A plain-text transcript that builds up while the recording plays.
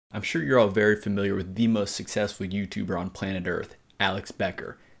I'm sure you're all very familiar with the most successful YouTuber on planet Earth, Alex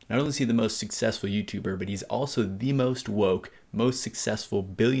Becker. Not only is he the most successful YouTuber, but he's also the most woke, most successful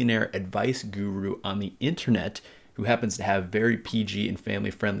billionaire advice guru on the internet who happens to have very PG and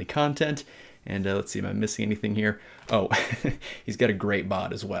family-friendly content. And let's see, am I missing anything here? Oh, he's got a great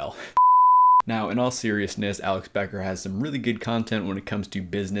bod as well. Now, in all seriousness, Alex Becker has some really good content when it comes to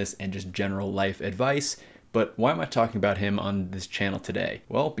business and just general life advice. But why am I talking about him on this channel today?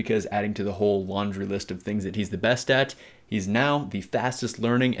 Well, because adding to the whole laundry list of things that he's the best at, he's now the fastest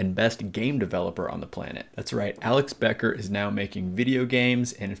learning and best game developer on the planet. That's right, Alex Becker is now making video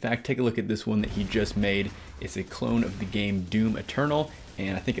games, and in fact, take a look at this one that he just made. It's a clone of the game Doom Eternal,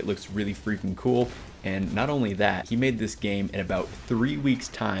 and I think it looks really freaking cool. And not only that, he made this game in about 3 weeks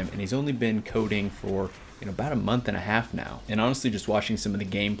time, and he's only been coding for about a month and a half now. And honestly, just watching some of the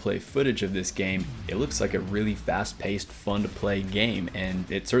gameplay footage of this game, it looks like a really fast-paced, fun-to-play game, and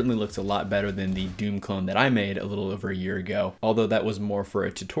it certainly looks a lot better than the Doom clone that I made a little over a year ago. Although that was more for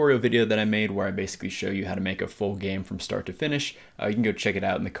a tutorial video that I made where I basically show you how to make a full game from start to finish. You can go check it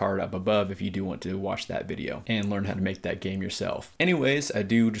out in the card up above if you do want to watch that video and learn how to make that game yourself. Anyways, I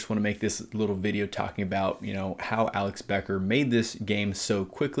do just want to make this little video talking about, how Alex Becker made this game so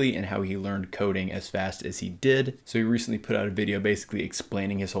quickly and how he learned coding as fast as he did. So he recently put out a video basically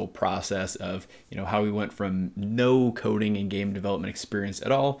explaining his whole process of, how he went from no coding and game development experience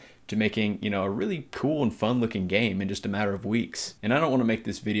at all to making, a really cool and fun looking game in just a matter of weeks. And I don't want to make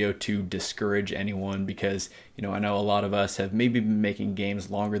this video to discourage anyone because, I know a lot of us have maybe been making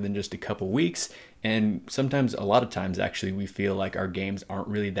games longer than just a couple weeks. And sometimes, a lot of times actually, we feel like our games aren't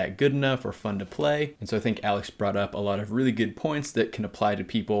really that good enough or fun to play. And so I think Alex brought up a lot of really good points that can apply to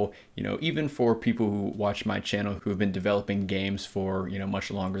people, even for people who watch my channel who have been developing games for, much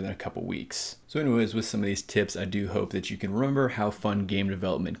longer than a couple weeks. So anyways, with some of these tips, I do hope that you can remember how fun game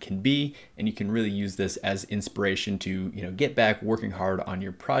development can be, and you can really use this as inspiration to, get back working hard on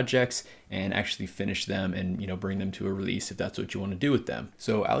your projects and actually finish them and, bring them to a release if that's what you want to do with them.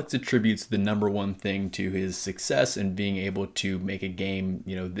 So Alex attributes the #1 thing to his success in being able to make a game,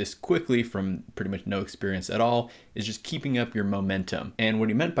 this quickly from pretty much no experience at all, is just keeping up your momentum. And what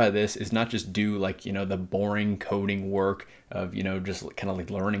he meant by this is not just do the boring coding work of, just kind of like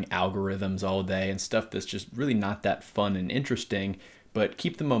learning algorithms all day and stuff that's just really not that fun and interesting, but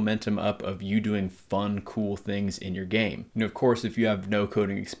keep the momentum up of you doing fun, cool things in your game. Of course, if you have no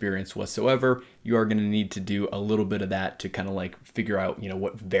coding experience whatsoever, you are going to need to do a little bit of that to kind of like figure out,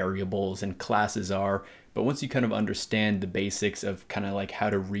 what variables and classes are. But once you kind of understand the basics of kind of like how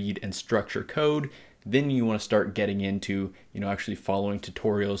to read and structure code, then you want to start getting into, actually following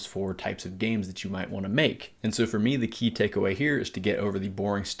tutorials for types of games that you might want to make. And so for me, the key takeaway here is to get over the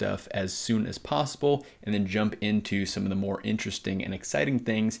boring stuff as soon as possible and then jump into some of the more interesting and exciting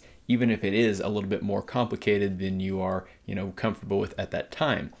things, even if it is a little bit more complicated than you are, comfortable with at that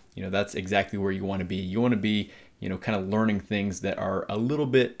time. That's exactly where you want to be. You want to be, kind of learning things that are a little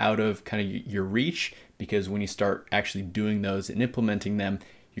bit out of kind of your reach, because when you start actually doing those and implementing them,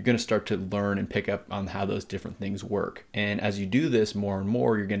 you're going to start to learn and pick up on how those different things work. And as you do this more and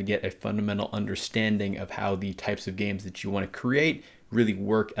more, you're going to get a fundamental understanding of how the types of games that you want to create really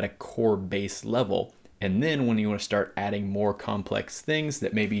work at a core base level. And then when you want to start adding more complex things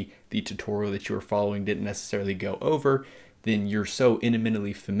that maybe the tutorial that you were following didn't necessarily go over, then you're so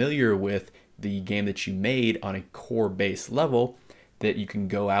intimately familiar with the game that you made on a core base level that you can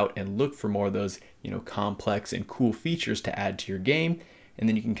go out and look for more of those, complex and cool features to add to your game. And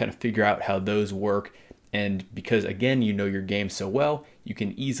then you can kind of figure out how those work. And because again, your game so well, you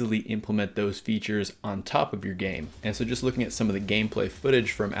can easily implement those features on top of your game. And so just looking at some of the gameplay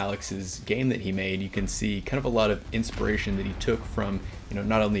footage from Alex's game that he made, you can see kind of a lot of inspiration that he took from,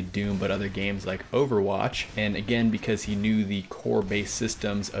 not only Doom, but other games like Overwatch. And again, because he knew the core base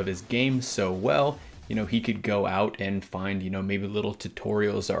systems of his game so well, he could go out and find, maybe little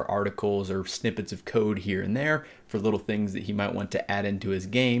tutorials or articles or snippets of code here and there for little things that he might want to add into his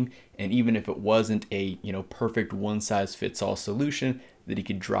game. And even if it wasn't a, perfect one-size-fits-all solution that he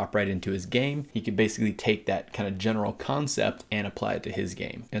could drop right into his game, he could basically take that kind of general concept and apply it to his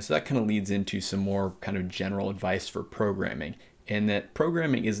game. And so that kind of leads into some more kind of general advice for programming. And that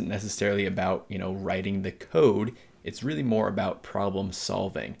programming isn't necessarily about, writing the code. It's really more about problem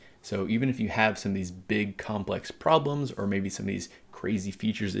solving. So even if you have some of these big complex problems or maybe some of these crazy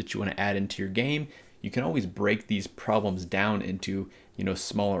features that you want to add into your game, you can always break these problems down into,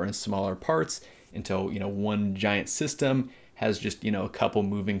 smaller and smaller parts until, one giant system has just, a couple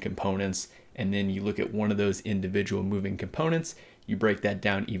moving components. And then you look at one of those individual moving components, you break that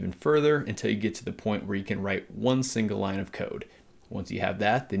down even further until you get to the point where you can write one single line of code. Once you have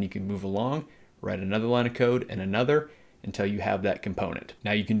that, then you can move along, write another line of code and another until you have that component.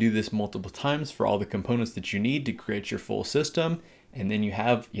 Now you can do this multiple times for all the components that you need to create your full system. And then you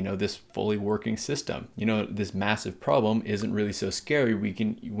have, this fully working system. This massive problem isn't really so scary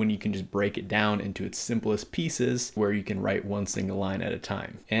when you can just break it down into its simplest pieces where you can write one single line at a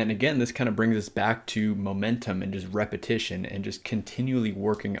time. And again, this kind of brings us back to momentum and just repetition and just continually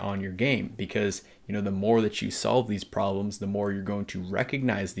working on your game, because, the more that you solve these problems, the more you're going to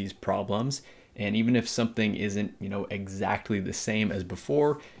recognize these problems. And even if something isn't, exactly the same as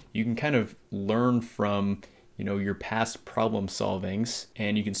before, you can kind of learn from your past problem solvings,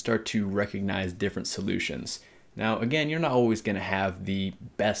 and you can start to recognize different solutions. Now, again, you're not always going to have the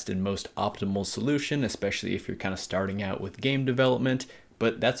best and most optimal solution, especially if you're kind of starting out with game development,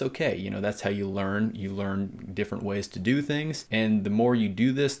 but that's okay. That's how you learn. You learn different ways to do things. And the more you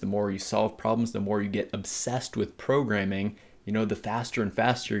do this, the more you solve problems, the more you get obsessed with programming, the faster and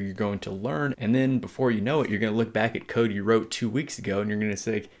faster you're going to learn. And then before you know it, you're going to look back at code you wrote 2 weeks ago and you're going to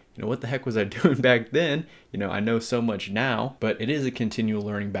say, what the heck was I doing back then? I know so much now, but it is a continual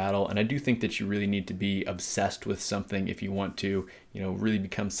learning battle. And I do think that you really need to be obsessed with something if you want to, really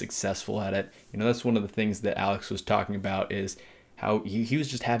become successful at it. That's one of the things that Alex was talking about, is how he was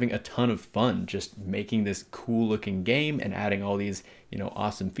just having a ton of fun just making this cool looking game and adding all these,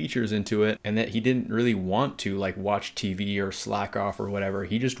 awesome features into it. And that he didn't really want to watch TV or slack off or whatever.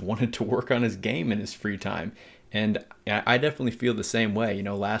 He just wanted to work on his game in his free time. And I definitely feel the same way.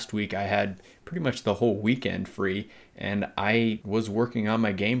 Last week I had pretty much the whole weekend free, and I was working on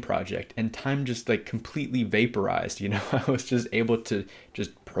my game project, and time just completely vaporized. I was just able to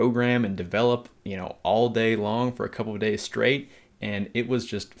just program and develop, all day long for a couple of days straight. And it was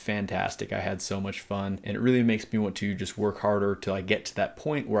just fantastic. I had so much fun, and it really makes me want to just work harder till I get to that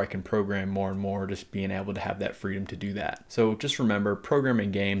point where I can program more and more, just being able to have that freedom to do that. So just remember,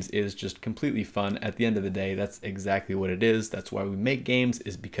 programming games is just completely fun. At the end of the day, that's exactly what it is. That's why we make games,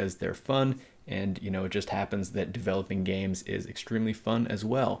 is because they're fun. And, it just happens that developing games is extremely fun as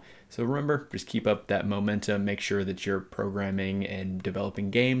well. So remember, just keep up that momentum. Make sure that you're programming and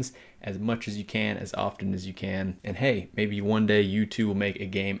developing games as much as you can, as often as you can. And hey, maybe one day you too will make a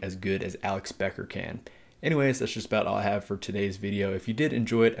game as good as Alex Becker can. Anyways, that's just about all I have for today's video. If you did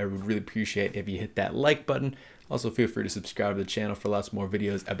enjoy it, I would really appreciate if you hit that like button. Also, feel free to subscribe to the channel for lots more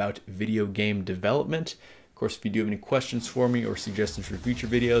videos about video game development. Of course, if you do have any questions for me or suggestions for future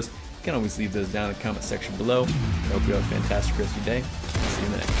videos, you can always leave those down in the comment section below. I hope you have a fantastic rest of your day. See you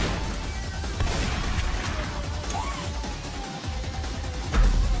in the next one.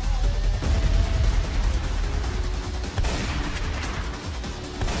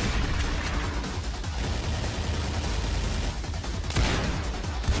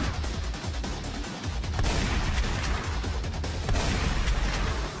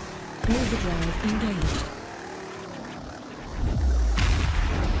 Overdrive engaged.